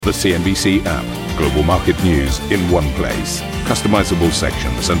The CNBC app. Global market news in one place. Customizable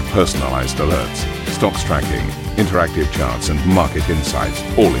sections and personalized alerts. Stocks tracking, interactive charts and market insights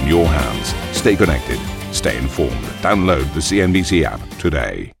all in your hands. Stay connected. Stay informed. Download the CNBC app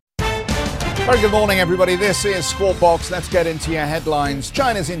today. Very good morning, everybody. This is Squawk Box. Let's get into your headlines.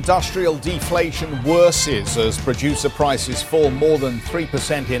 China's industrial deflation worsens as producer prices fall more than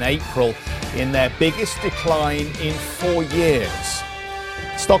 3% in April in their biggest decline in 4 years.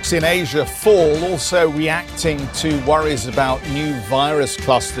 Stocks in Asia fall, also reacting to worries about new virus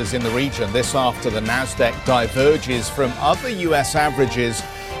clusters in the region. This after the Nasdaq diverges from other US averages,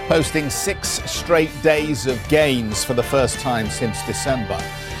 posting 6 straight days of gains for the first time since December.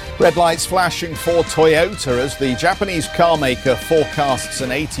 Red lights flashing for Toyota as the Japanese car maker forecasts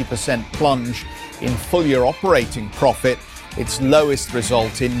an 80% plunge in full-year operating profit, its lowest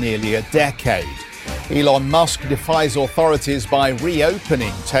result in nearly a decade. Elon Musk defies authorities by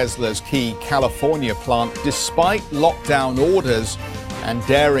reopening Tesla's key California plant despite lockdown orders and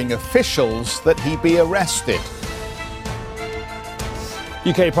daring officials that he be arrested.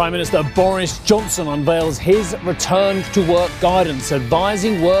 UK Prime Minister Boris Johnson unveils his return to work guidance,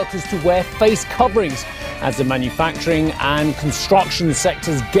 advising workers to wear face coverings as the manufacturing and construction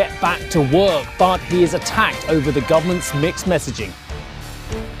sectors get back to work. But he is attacked over the government's mixed messaging.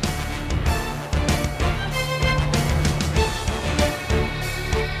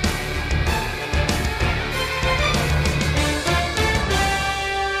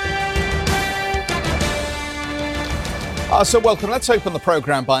 So welcome. Let's open the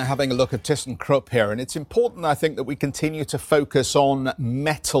programme by having a look at ThyssenKrupp here. And it's important, I think, that we continue to focus on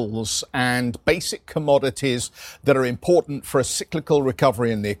metals and basic commodities that are important for a cyclical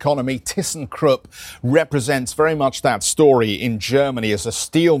recovery in the economy. ThyssenKrupp represents very much that story in Germany as a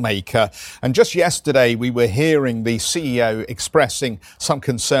steel maker. And just yesterday, we were hearing the CEO expressing some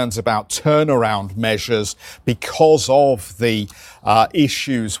concerns about turnaround measures because of the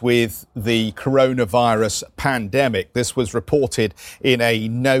issues with the coronavirus pandemic. This was reported in a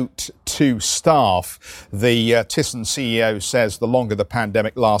note to staff. The Thyssen CEO says the longer the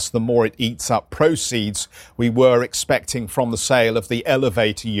pandemic lasts, the more it eats up proceeds we were expecting from the sale of the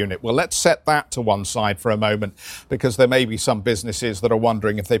elevator unit. Well, let's set that to one side for a moment, because there may be some businesses that are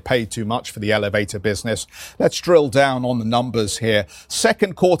wondering if they paid too much for the elevator business. Let's drill down on the numbers here.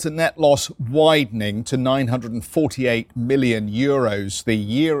 Second quarter net loss widening to 948 million euros. The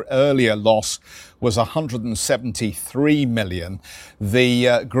year earlier loss was 173 million.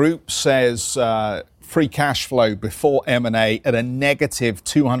 The group says free cash flow before M&A at a negative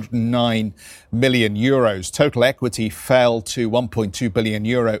 209 million euros. Total equity fell to 1.2 billion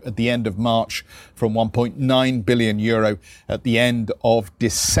euro at the end of March from 1.9 billion euro at the end of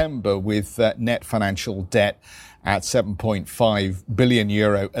December, with net financial debt at 7.5 billion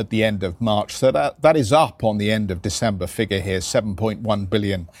euro at the end of March. So that is up on the end of December figure here. 7.1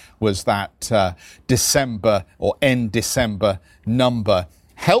 billion was that December or end December number.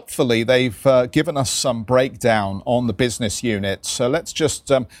 Helpfully, they've given us some breakdown on the business units. So let's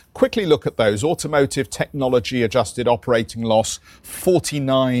just quickly look at those. Automotive Technology adjusted operating loss,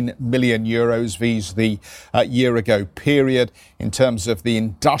 49 million euros vis the year ago period. In terms of the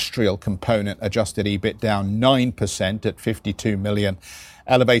industrial component, adjusted EBIT down 9% at 52 million.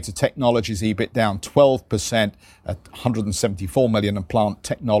 Elevator Technologies EBIT down 12% at 174 million, and Plant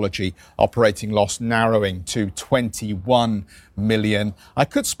Technology operating loss narrowing to 21 million. I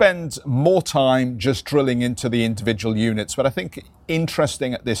could spend more time just drilling into the individual units, but I think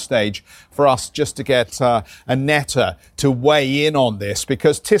interesting at this stage for us just to get Annette to weigh in on this,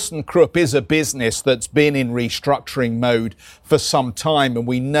 because ThyssenKrupp is a business that's been in restructuring mode for some time, and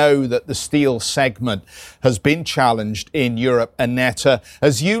we know that the steel segment has been challenged in Europe. Annette,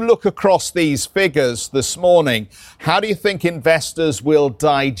 as you look across these figures this morning, how do you think investors will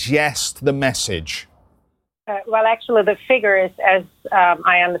digest the message? Well, actually, the figures, as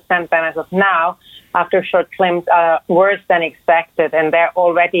I understand them as of now, after short claims, are worse than expected. And there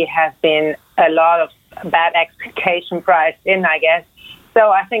already has been a lot of bad expectation priced in, I guess. So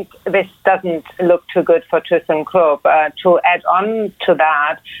I think this doesn't look too good for ThyssenKrupp. To add on to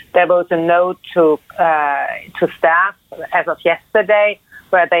that, there was a note to staff as of yesterday,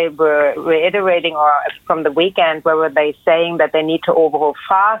 where they were reiterating, or from the weekend, where were they saying that they need to overhaul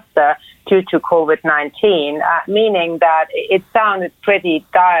faster due to COVID-19, meaning that it sounded pretty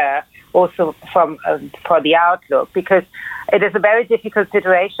dire also for the outlook, because it is a very difficult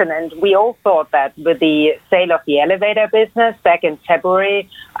situation. And we all thought that with the sale of the elevator business back in February,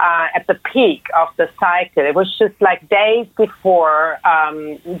 at the peak of the cycle, it was just like days before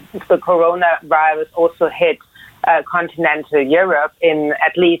the coronavirus also hit continental Europe in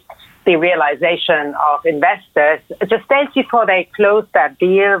at least the realization of investors. Just days before they closed that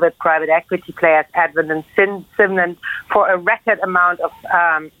deal with private equity players Advent and Cinven for a record amount of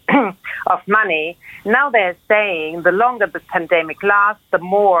of money, now they're saying the longer the pandemic lasts, the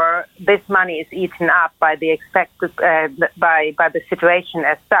more this money is eaten up by the expected by the situation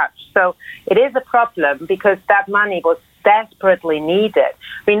as such. So it is a problem because that money was desperately needed.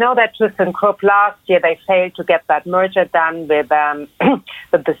 We know that ThyssenKrupp last year they failed to get that merger done with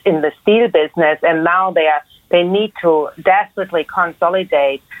in the steel business, and now they need to desperately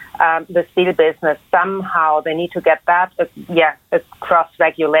consolidate the steel business somehow. They need to get that across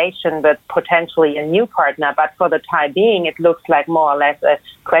regulation with potentially a new partner. But for the time being, it looks like more or less a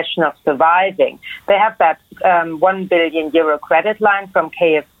question of surviving. They have that 1 billion euro credit line from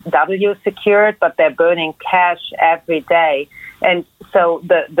KfW secured, but they're burning cash every day. And so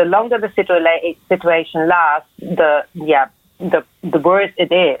the longer the situation lasts, the worse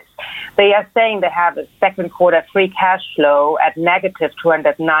it is. They are saying they have a second quarter free cash flow at negative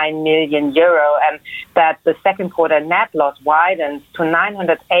 209 million euro, and that the second quarter net loss widens to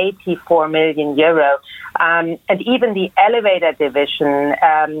 984 million euro. And even the elevator division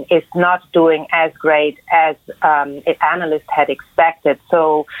is not doing as great as analysts had expected.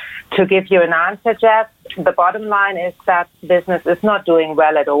 So to give you an answer, Jeff, the bottom line is that business is not doing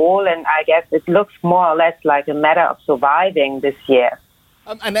well at all, and I guess it looks more or less like a matter of surviving this year.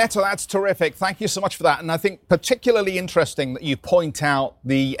 Annette, that's terrific. Thank you so much for that. And I think particularly interesting that you point out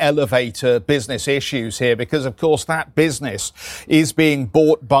the elevator business issues here, because, of course, that business is being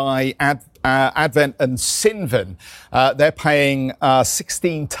bought by Advent and Cinven. They're paying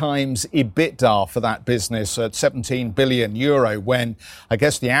 16 times EBITDA for that business at 17 billion euro, when I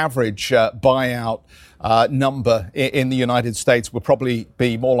guess the average buyout number in the United States would probably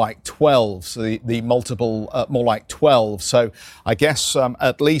be more like 12, so the multiple more like 12. So I guess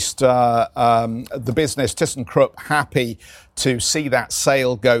at least the business, ThyssenKrupp, happy to see that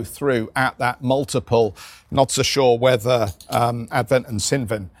sale go through at that multiple. Not so sure whether Advent and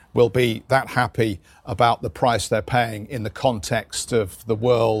Cinven will be that happy about the price they're paying in the context of the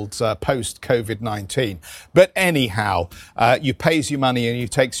world post-COVID-19. But anyhow, you pays your money and you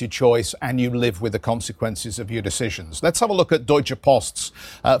takes your choice and you live with the consequences of your decisions. Let's have a look at Deutsche Post's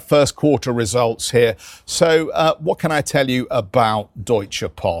first quarter results here. So what can I tell you about Deutsche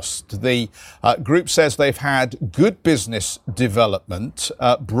Post? The group says they've had good business development,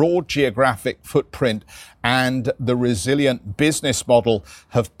 broad geographic footprint, and the resilient business model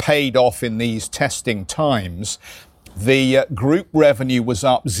have paid off in these testing times. The group revenue was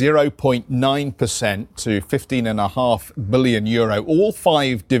up 0.9% to 15.5 billion euro. All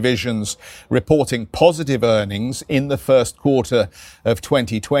five divisions reporting positive earnings in the first quarter of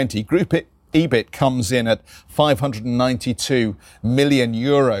 2020. Group EBIT comes in at 592 million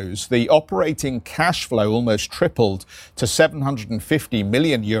euros. The operating cash flow almost tripled to 750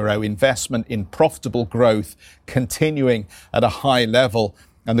 million euro. Investment in profitable growth continuing at a high level.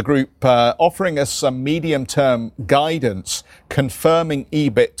 And the group offering us some medium-term guidance, confirming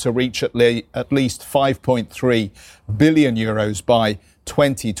EBIT to reach at least 5.3 billion euros by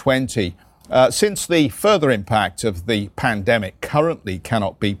 2020. Since the further impact of the pandemic currently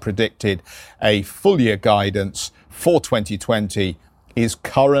cannot be predicted, a full-year guidance for 2020 is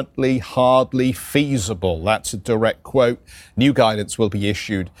currently hardly feasible. That's a direct quote. New guidance will be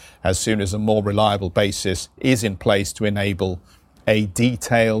issued as soon as a more reliable basis is in place to enable a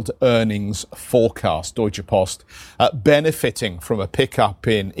detailed earnings forecast. Deutsche Post benefiting from a pickup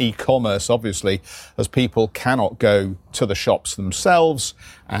in e-commerce, obviously, as people cannot go to the shops themselves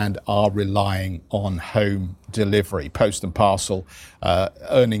and are relying on home delivery. Post and Parcel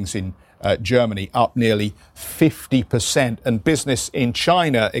earnings in Germany up nearly 50%, and business in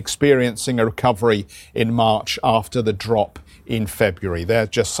China experiencing a recovery in March after the drop in February. They're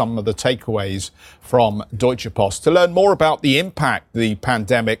just some of the takeaways from Deutsche Post. To learn more about the impact the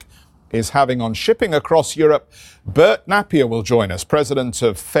pandemic is having on shipping across Europe, Bert Napier will join us, president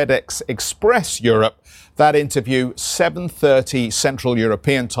of FedEx Express Europe. That interview, 7:30 Central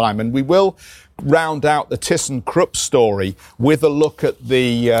European time. And we will round out the ThyssenKrupp story with a look at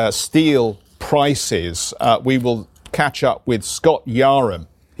the steel prices. We will catch up with Scott Yarham.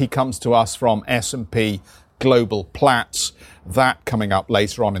 He comes to us from S&P Global Platts. That coming up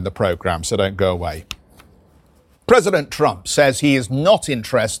later on in the program, so don't go away. President Trump says he is not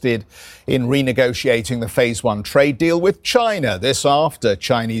interested in renegotiating the Phase 1 trade deal with China. This after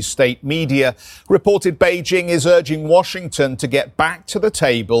Chinese state media reported Beijing is urging Washington to get back to the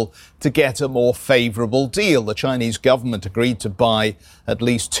table to get a more favorable deal. The Chinese government agreed to buy at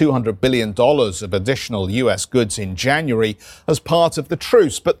least $200 billion of additional U.S. goods in January as part of the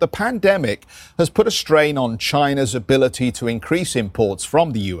truce. But the pandemic has put a strain on China's ability to increase imports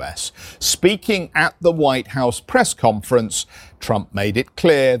from the U.S. Speaking at the White House press conference, Trump made it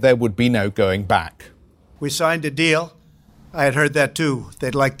clear there would be no going back. We signed a deal. I had heard that too.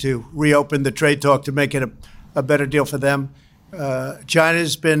 They'd like to reopen the trade talk to make it a better deal for them.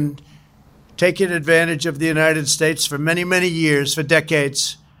 China's been taking advantage of the United States for many, many years, for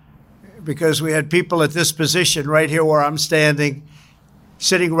decades, because we had people at this position right here where I'm standing,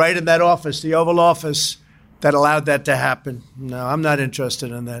 sitting right in that office, the Oval Office, that allowed that to happen. No, I'm not interested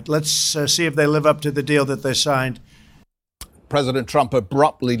in that. Let's see if they live up to the deal that they signed. President Trump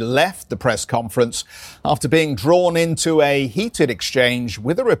abruptly left the press conference after being drawn into a heated exchange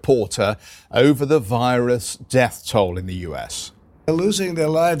with a reporter over the virus death toll in the U.S. They're losing their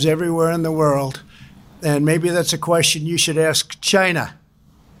lives everywhere in the world, and maybe that's a question you should ask China.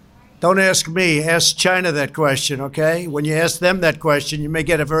 Don't ask me, ask China that question, okay? When you ask them that question, you may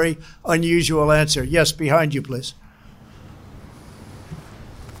get a very unusual answer. Yes, behind you, please.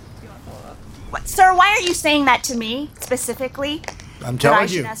 Sir, why are you saying that to me specifically? I'm telling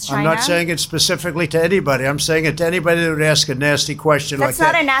you. I'm not saying it specifically to anybody. I'm saying it to anybody that would ask a nasty question like that.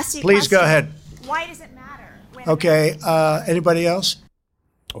 That's not a nasty question. Please go ahead. Why does it matter? Okay. Anybody else?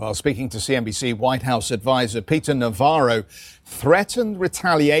 Well, speaking to CNBC, White House advisor Peter Navarro threatened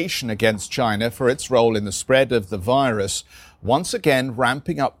retaliation against China for its role in the spread of the virus, once again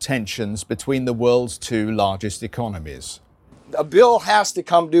ramping up tensions between the world's two largest economies. A bill has to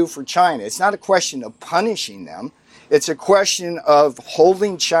come due for China. It's not a question of punishing them. It's a question of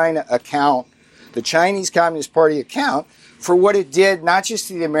holding China account, the Chinese Communist Party account, for what it did, not just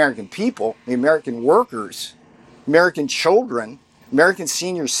to the American people, the American workers, American children, American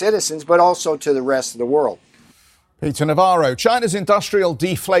senior citizens, but also to the rest of the world. Peter Navarro. China's industrial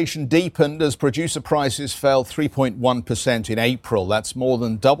deflation deepened as producer prices fell 3.1% in April. That's more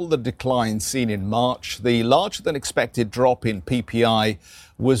than double the decline seen in March. The larger than expected drop in PPI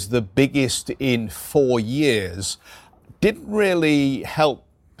was the biggest in 4 years. Didn't really help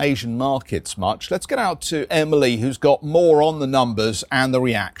Asian markets much. Let's get out to Emily, who's got more on the numbers and the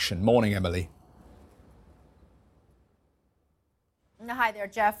reaction. Morning, Emily. Hi there,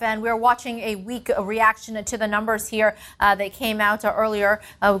 Jeff. And we're watching a weak reaction to the numbers here. They came out earlier.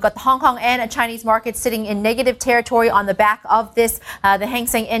 We've got the Hong Kong and Chinese markets sitting in negative territory on the back of this. The Hang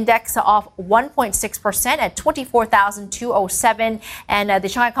Seng Index off 1.6% at 24,207. And the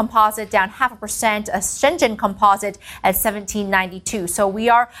Shanghai Composite down 0.5%. Shenzhen Composite at 1792. So we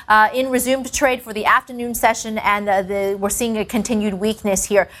are in resumed trade for the afternoon session, and we're seeing a continued weakness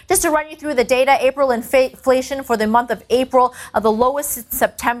here. Just to run you through the data, April inflation for the month of April, the lowest since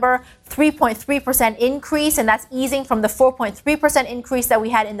September, 3.3% increase, and that's easing from the 4.3% increase that we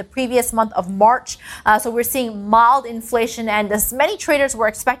had in the previous month of March. So we're seeing mild inflation, and as many traders were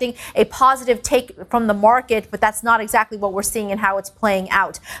expecting a positive take from the market, but that's not exactly what we're seeing and how it's playing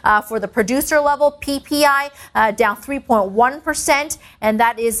out. For the producer level, PPI down 3.1%, and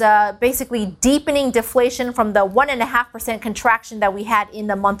that is basically deepening deflation from the 1.5% contraction that we had in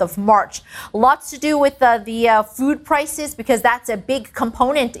the month of March. Lots to do with the food prices, because that's a big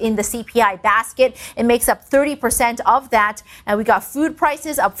component in the CPI basket. It makes up 30% of that. And we got food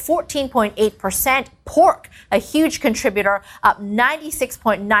prices up 14.8%. Pork, a huge contributor, up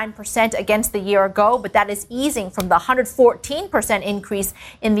 96.9% against the year ago, but that is easing from the 114% increase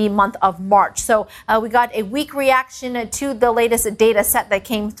in the month of March. So we got a weak reaction to the latest data set that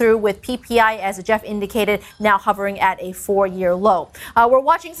came through, with PPI, as Jeff indicated, now hovering at a 4-year low. We're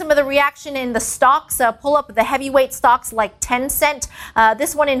watching some of the reaction in the stocks. Pull up the heavyweight stocks like Tencent.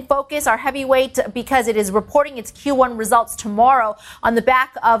 This one in focus, our heavyweight, because it is reporting its Q1 results tomorrow on the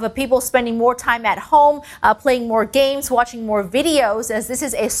back of people spending more time at home, playing more games, watching more videos, as this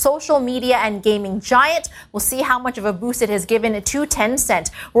is a social media and gaming giant. We'll see how much of a boost it has given to Tencent.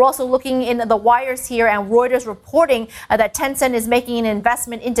 We're also looking in the wires here, and Reuters reporting that Tencent is making an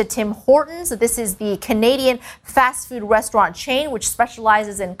investment into Tim Hortons. This is the Canadian fast food restaurant chain, which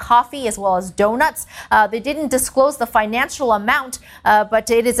specializes in coffee as well as donuts. They didn't disclose the financial amount,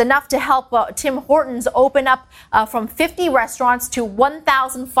 but it is enough to help Tim Hortons open up from 50 restaurants to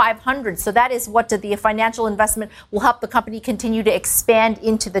 1,500. So that is what the financial investment will help the company continue to expand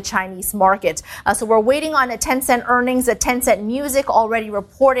into the Chinese market. So we're waiting on a Tencent earnings, a Tencent Music already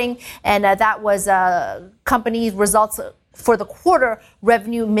reporting, and that was company results for the quarter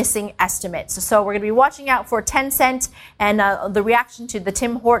revenue missing estimates. So we're going to be watching out for Tencent and the reaction to the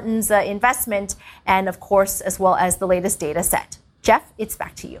Tim Hortons investment, and of course, as well as the latest data set. Jeff, it's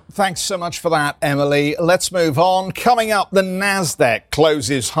back to you. Thanks so much for that, Emily. Let's move on. Coming up, the Nasdaq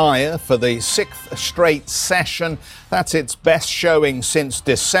closes higher for the 6th straight session. That's its best showing since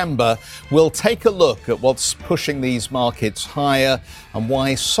December. We'll take a look at what's pushing these markets higher and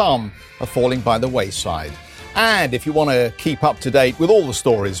why some are falling by the wayside. And if you want to keep up to date with all the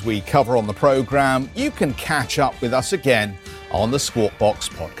stories we cover on the program, you can catch up with us again on the Squawk Box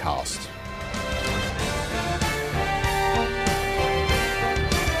podcast.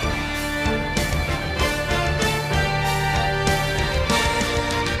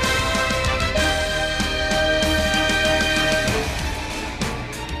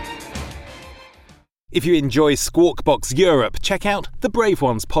 If you enjoy Squawk Box Europe, check out the Brave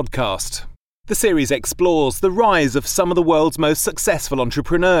Ones podcast. The series explores the rise of some of the world's most successful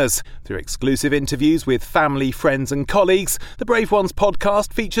entrepreneurs. Through exclusive interviews with family, friends and colleagues, the Brave Ones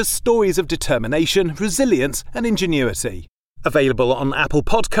podcast features stories of determination, resilience and ingenuity. Available on Apple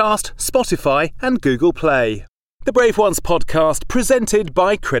Podcast, Spotify and Google Play. The Brave Ones podcast presented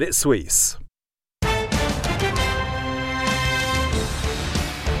by Credit Suisse.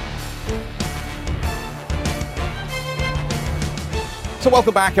 So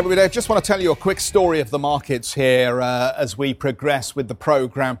welcome back, everybody. I just want to tell you a quick story of the markets here as we progress with the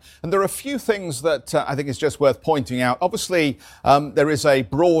program. And there are a few things that I think is just worth pointing out. Obviously, there is a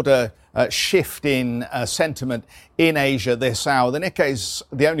broader shift in sentiment in Asia this hour. The Nikkei is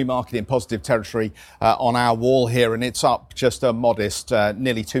the only market in positive territory on our wall here, and it's up just a modest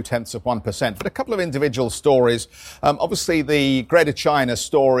nearly 0.2%. But a couple of individual stories. Obviously, the Greater China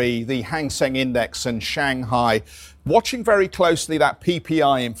story, the Hang Seng Index and Shanghai. Watching very closely that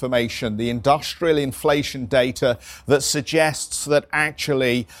PPI information, the industrial inflation data that suggests that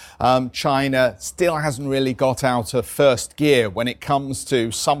actually China still hasn't really got out of first gear when it comes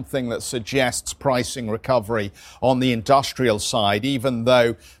to something that suggests pricing recovery on the industrial side, even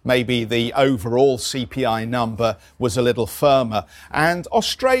though maybe the overall CPI number was a little firmer. And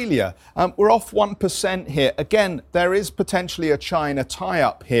Australia, we're off 1% here. Again, there is potentially a China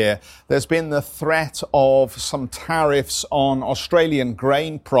tie-up here. There's been the threat of some tariffs on Australian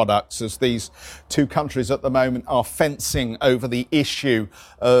grain products as these two countries at the moment are fencing over the issue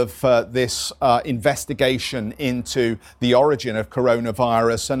of this investigation into the origin of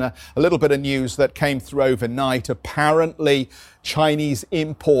coronavirus. And a little bit of news that came through overnight. Apparently, Chinese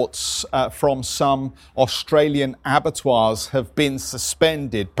imports from some Australian abattoirs have been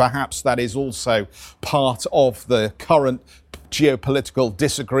suspended. Perhaps that is also part of the current geopolitical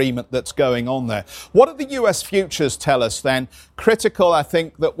disagreement that's going on there. What do the US futures tell us then? Critical, I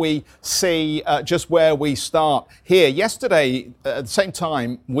think, that we see just where we start here. Yesterday, at the same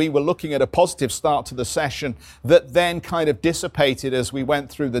time, we were looking at a positive start to the session that then kind of dissipated as we went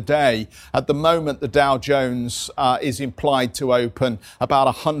through the day. At the moment, the Dow Jones is implied to open about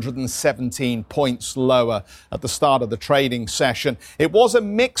 117 points lower at the start of the trading session. It was a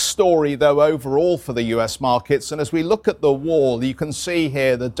mixed story, though, overall for the US markets. And as we look at the wall, you can see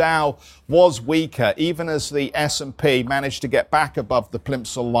here the Dow was weaker, even as the S&P managed to get back above the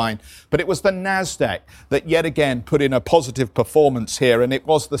Plimsoll line. But it was the Nasdaq that yet again put in a positive performance here, and it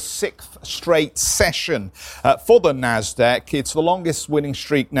was the 6th straight session for the Nasdaq. It's the longest winning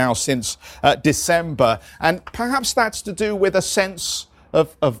streak now since December, and perhaps that's to do with a sense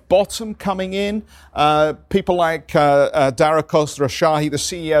of bottom coming in. People like Dara Khosrowshahi, the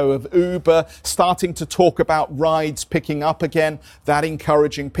CEO of Uber, starting to talk about rides picking up again, that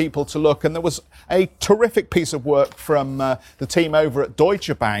encouraging people to look. And there was a terrific piece of work from the team over at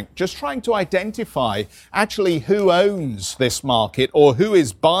Deutsche Bank, just trying to identify actually who owns this market or who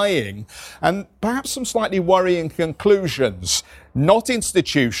is buying, and perhaps some slightly worrying conclusions. Not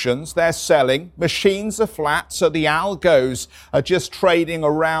institutions, they're selling. Machines are flat, so the algos are just trading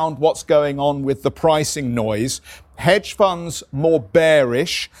around what's going on with the pricing noise. Hedge funds more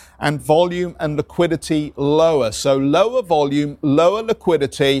bearish, and volume and liquidity lower. So lower volume, lower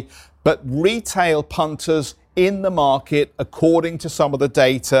liquidity, but retail punters in the market, according to some of the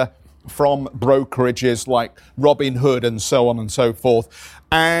data from brokerages like Robinhood and so on and so forth.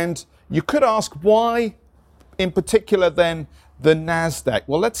 And you could ask why, in particular, then, the Nasdaq.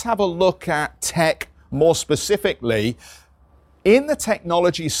 Well, let's have a look at tech more specifically. In the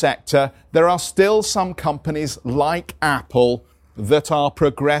technology sector, there are still some companies like Apple that are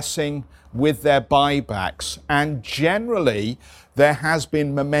progressing with their buybacks. And generally, there has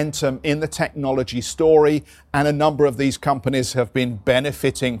been momentum in the technology story, and a number of these companies have been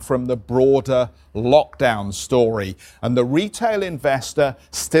benefiting from the broader lockdown story. And the retail investor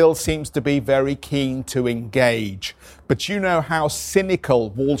still seems to be very keen to engage. But you know how cynical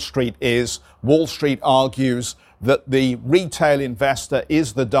Wall Street is. Wall Street argues that the retail investor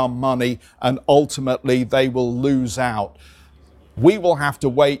is the dumb money, and ultimately they will lose out. We will have to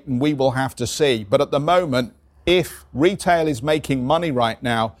wait and we will have to see. But at the moment, if retail is making money right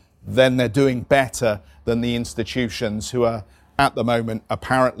now, then they're doing better than the institutions who are at the moment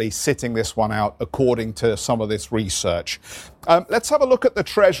apparently sitting this one out, according to some of this research. Let's have a look at the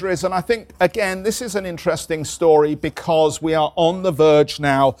treasuries. And I think, again, this is an interesting story because we are on the verge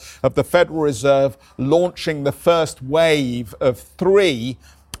now of the Federal Reserve launching the first wave of 3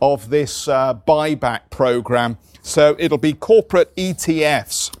 of this buyback program. So it'll be corporate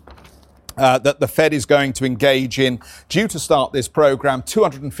ETFs that the Fed is going to engage in, due to start this program,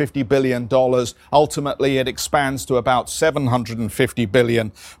 $250 billion. Ultimately, it expands to about $750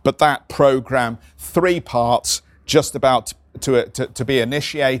 billion. But that program, 3 parts, just about to be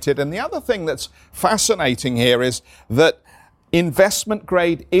initiated. And the other thing that's fascinating here is that investment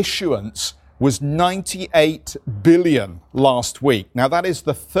grade issuance was 98 billion last week. Now, that is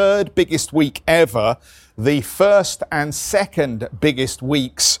the 3rd biggest week ever. The first and second biggest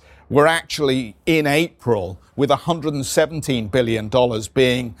weeks were actually in April, with $117 billion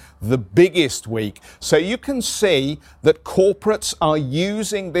being the biggest week. So you can see that corporates are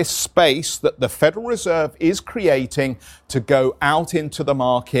using this space that the Federal Reserve is creating to go out into the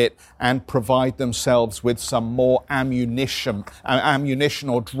market and provide themselves with some more ammunition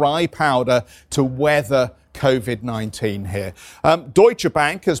or dry powder to weather COVID-19 here. Deutsche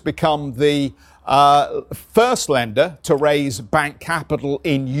Bank has become the first lender to raise bank capital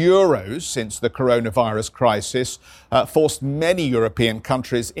in euros since the coronavirus crisis forced many European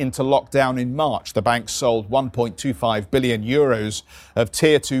countries into lockdown in March. The bank sold 1.25 billion euros of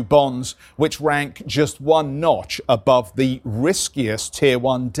Tier 2 bonds, which rank just one notch above the riskiest Tier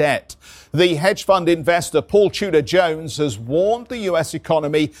 1 debt. The hedge fund investor Paul Tudor Jones has warned the US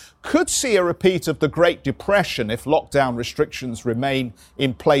economy could see a repeat of the Great Depression if lockdown restrictions remain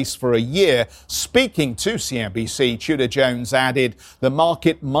in place for a year. Speaking to CNBC, Tudor Jones added the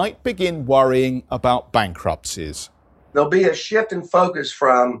market might begin worrying about bankruptcies. There'll be a shift in focus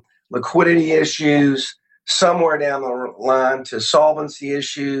from liquidity issues somewhere down the line to solvency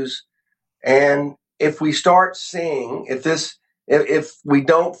issues. And if we start seeing, if we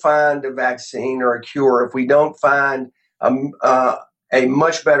don't find a vaccine or a cure, if we don't find a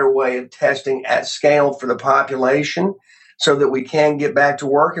much better way of testing at scale for the population so that we can get back to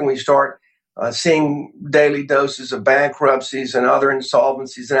work and we start seeing daily doses of bankruptcies and other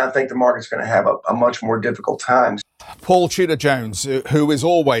insolvencies, then I think the market's going to have a much more difficult time. Paul Tudor Jones, who is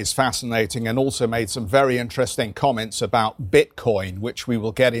always fascinating and also made some very interesting comments about Bitcoin, which we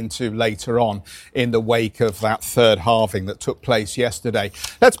will get into later on in the wake of that third halving that took place yesterday.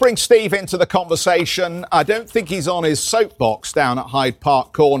 Let's bring Steve into the conversation. I don't think he's on his soapbox down at Hyde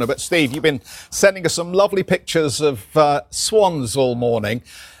Park Corner, but Steve, you've been sending us some lovely pictures of swans all morning.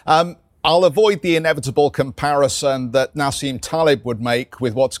 I'll avoid the inevitable comparison that Nassim Taleb would make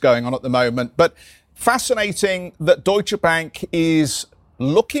with what's going on at the moment, but fascinating that Deutsche Bank is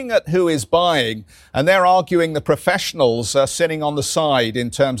looking at who is buying, and they're arguing the professionals are sitting on the side in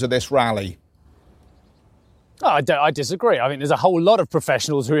terms of this rally. Oh, I disagree. I mean, there's a whole lot of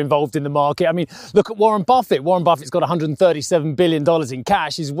professionals who are involved in the market. I mean, look at Warren Buffett. Warren Buffett's got $137 billion in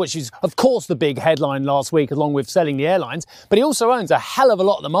cash, which is, of course, the big headline last week, along with selling the airlines. But he also owns a hell of a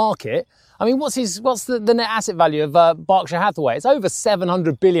lot of the market. I mean, what's the net asset value of Berkshire Hathaway? It's over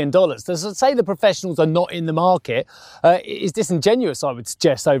 $700 billion. To say the professionals are not in the market is disingenuous, I would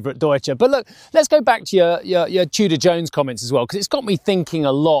suggest, over at Deutsche. But look, let's go back to your Tudor Jones comments as well, because it's got me thinking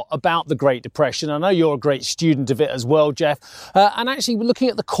a lot about the Great Depression. I know you're a great student of it as well, Jeff. And actually, we're looking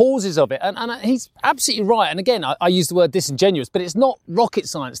at the causes of it. And he's absolutely right. And again, I use the word disingenuous, but it's not rocket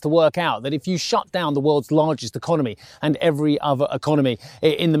science to work out that if you shut down the world's largest economy and every other economy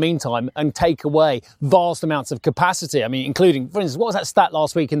in the meantime and take away vast amounts of capacity. I mean, including, for instance, what was that stat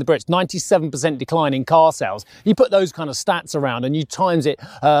last week in the Brits? 97% decline in car sales. You put those kind of stats around and you times it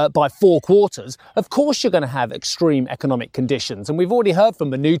by 4 quarters, of course you're going to have extreme economic conditions. And we've already heard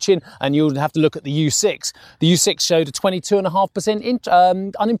from Mnuchin, and you'll have to look at the U6. The U6 showed a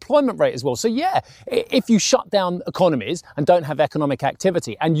 22.5% unemployment rate as well. So yeah, if you shut down economies and don't have economic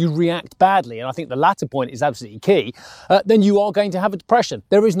activity and you react badly, and I think the latter point is absolutely key, then you are going to have a depression.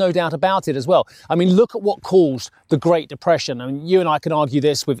 There is no doubt about about it as well. I mean, look at what caused the Great Depression. I mean, you and I can argue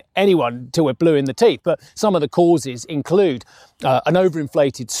this with anyone till we're blue in the teeth, but some of the causes include an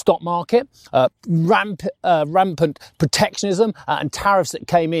overinflated stock market, rampant protectionism and tariffs that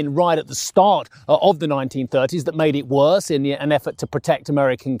came in right at the start of the 1930s that made it worse in an effort to protect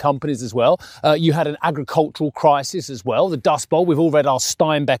American companies as well. You had an agricultural crisis as well, the Dust Bowl. We've all read our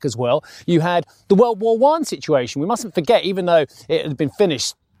Steinbeck as well. You had the World War I situation. We mustn't forget, even though it had been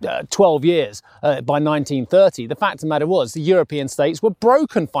finished 12 years by 1930, the fact of the matter was the European states were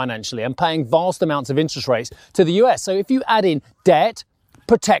broken financially and paying vast amounts of interest rates to the US. So if you add in debt,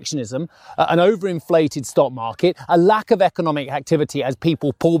 protectionism, an overinflated stock market, a lack of economic activity as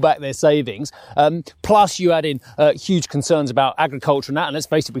people pull back their savings, plus you add in huge concerns about agriculture and let's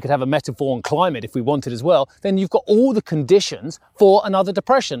face it, we could have a metaphor on climate if we wanted as well, then you've got all the conditions for another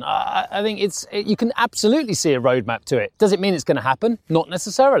depression. I think you can absolutely see a roadmap to it. Does it mean it's going to happen? Not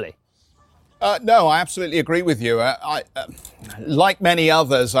necessarily. No, I absolutely agree with you. Like many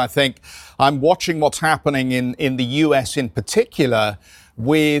others, I think I'm watching what's happening in the US in particular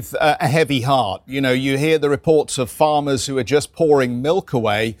with a heavy heart. You know, you hear the reports of farmers who are just pouring milk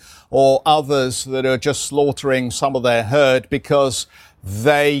away or others that are just slaughtering some of their herd because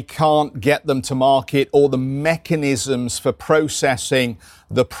they can't get them to market or the mechanisms for processing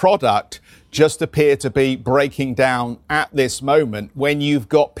the product just appear to be breaking down at this moment when you've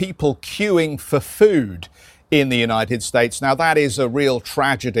got people queuing for food in the United States. Now, that is a real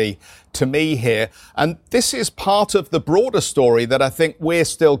tragedy to me here. And this is part of the broader story that I think we're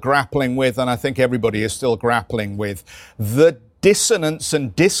still grappling with, and I think everybody is still grappling with. The dissonance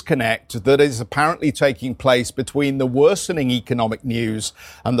and disconnect that is apparently taking place between the worsening economic news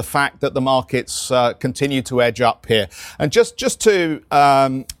and the fact that the markets continue to edge up here. And just to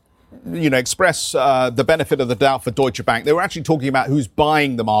express the benefit of the doubt for Deutsche Bank. They were actually talking about who's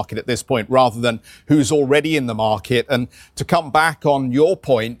buying the market at this point rather than who's already in the market. And to come back on your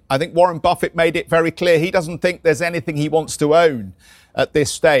point, I think Warren Buffett made it very clear he doesn't think there's anything he wants to own at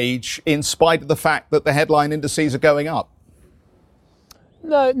this stage, in spite of the fact that the headline indices are going up.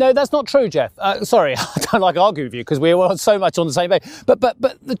 No, that's not true, Jeff. Sorry, I don't like arguing with you because we were so much on the same page. But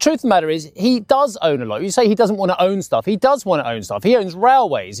the truth of the matter is he does own a lot. You say he doesn't want to own stuff. He does want to own stuff. He owns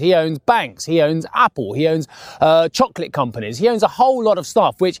railways. He owns banks. He owns Apple. He owns chocolate companies. He owns a whole lot of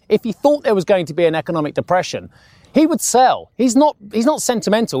stuff, which if he thought there was going to be an economic depression, he would sell. He's not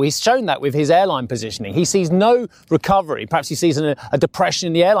sentimental. He's shown that with his airline positioning. He sees no recovery. Perhaps he sees a depression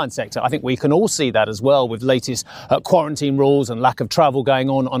in the airline sector. I think we can all see that as well with latest quarantine rules and lack of travel going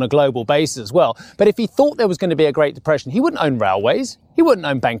on a global basis as well. But if he thought there was going to be a Great Depression, he wouldn't own railways. He wouldn't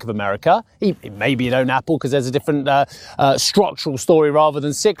own Bank of America. Maybe he'd own Apple because there's a different structural story rather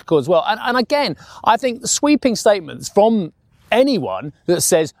than cyclical as well. And again, I think the sweeping statements from anyone that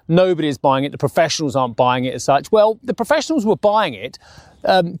says nobody is buying it, the professionals aren't buying it as such. Well, the professionals were buying it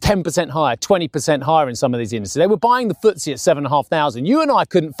 10% higher, 20% higher in some of these indices. They were buying the FTSE at 7,500. You and I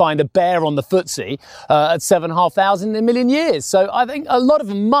couldn't find a bear on the FTSE at 7,500 in a million years. So I think a lot of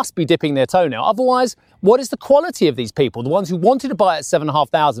them must be dipping their toe now. Otherwise, what is the quality of these people? The ones who wanted to buy it at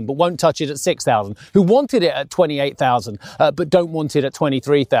 7,500 but won't touch it at 6,000, who wanted it at 28,000 but don't want it at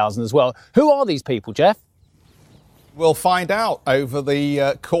 23,000 as well. Who are these people, Jeff? We'll find out over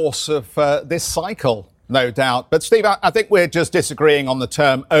the course of this cycle, no doubt. But Steve, I think we're just disagreeing on the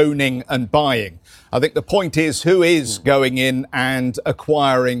term owning and buying. I think the point is who is going in and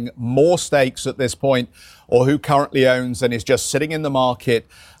acquiring more stakes at this point, or who currently owns and is just sitting in the market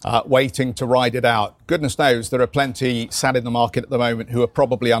waiting to ride it out. Goodness knows there are plenty sat in the market at the moment who are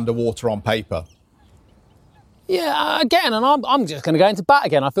probably underwater on paper. Yeah, again, and I'm just going to go into bat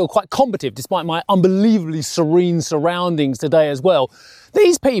again. I feel quite combative despite my unbelievably serene surroundings today as well.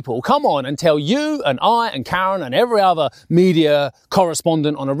 These people come on and tell you and I and Karen and every other media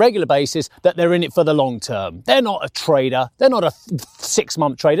correspondent on a regular basis that they're in it for the long term. They're not a trader. They're not a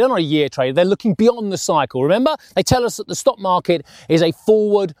 6-month trader. They're not a year trader. They're looking beyond the cycle. Remember, they tell us that the stock market is a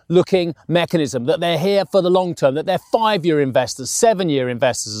forward-looking mechanism, that they're here for the long term, that they're 5-year investors, 7-year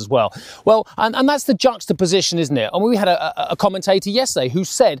investors as well. Well, and that's the juxtaposition, isn't it? And we had a commentator yesterday who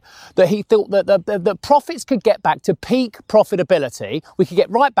said that he thought that the profits could get back to peak profitability. We could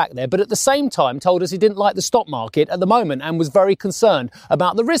get right back there, but at the same time told us he didn't like the stock market at the moment and was very concerned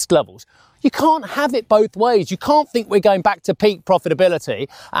about the risk levels. You can't have it both ways. You can't think we're going back to peak profitability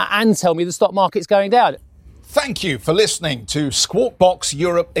and tell me the stock market's going down. Thank you for listening to Squawk Box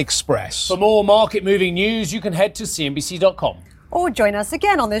Europe Express. For more market-moving news, you can head to CNBC.com. Or join us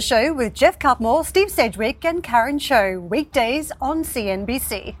again on the show with Jeff Cutmore, Steve Sedgwick and Karen Cho, weekdays on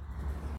CNBC.